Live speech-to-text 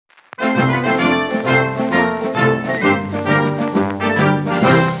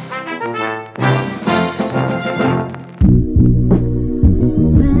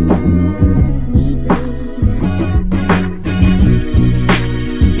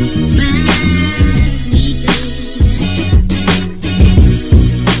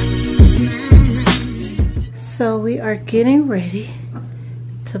getting ready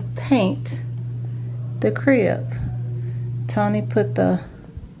to paint the crib. Tony put the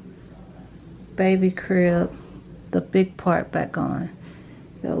baby crib, the big part, back on.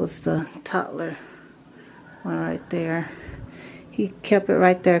 That was the toddler one right there. He kept it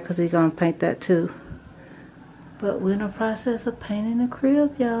right there because he's gonna paint that too. But we're in the process of painting the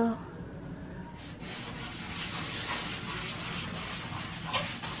crib, y'all.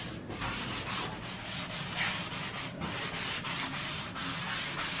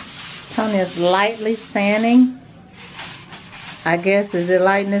 Tony is lightly sanding. I guess, is it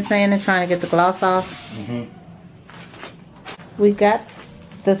lightly sanding, trying to get the gloss off? Mm-hmm. We got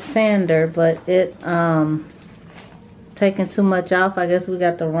the sander, but it taking too much off. I guess we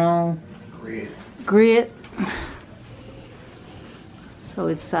got the wrong grit. So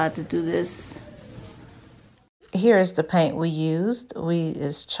we decided to do this. Here is the paint we used.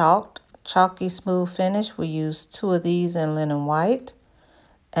 It's chalky smooth finish. We used 2 of these in linen white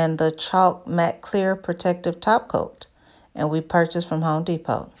and the chalk matte clear protective top coat, and we purchased from Home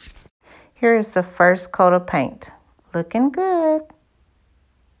Depot. Here is the first coat of paint. Looking good.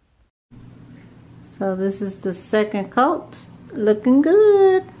 So this is the second coat. Looking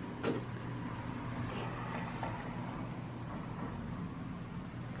good.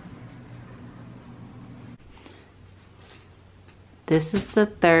 This is the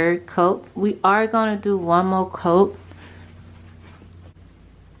third coat. We are going to do one more coat,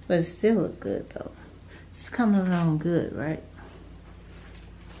 but it still look good though. It's coming along good, right?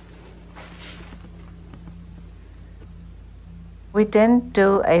 We didn't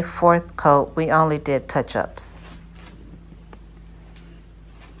do a 4th coat. We only did touch-ups.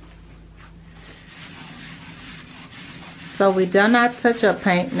 So we done our touch-up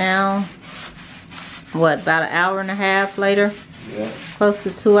paint now. What, about 1.5 hours later? Yeah. Close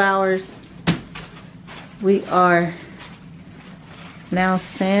to 2 hours. We are now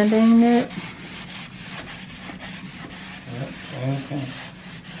sanding it. Okay.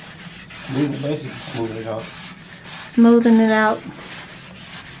 Basically smoothing it out. Smoothing it out.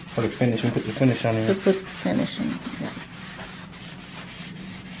 For the finish, we put the finish on it. To put the finish in, yeah.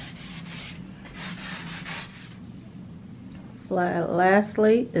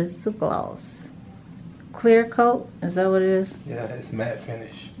 Lastly is the gloss. Clear coat, is that what it is? Yeah, it's matte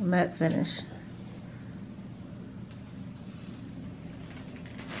finish. Matte finish.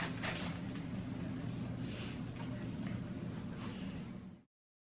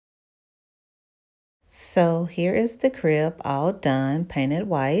 So here is the crib all done, painted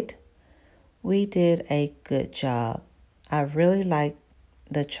white. We did a good job. I really like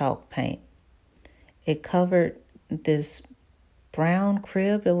the chalk paint. It covered this brown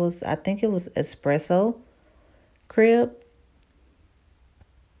crib. I think it was espresso crib.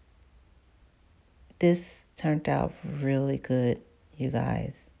 This turned out really good, you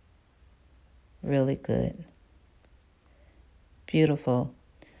guys. Really good. Beautiful.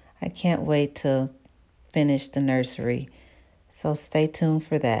 I can't wait to finish the nursery, so stay tuned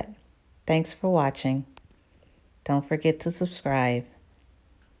for that. Thanks for watching. Don't forget to subscribe.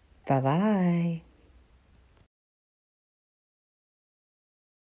 Bye-bye.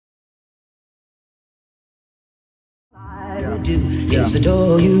 I do is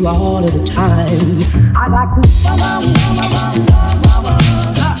adore you all of the time. I like to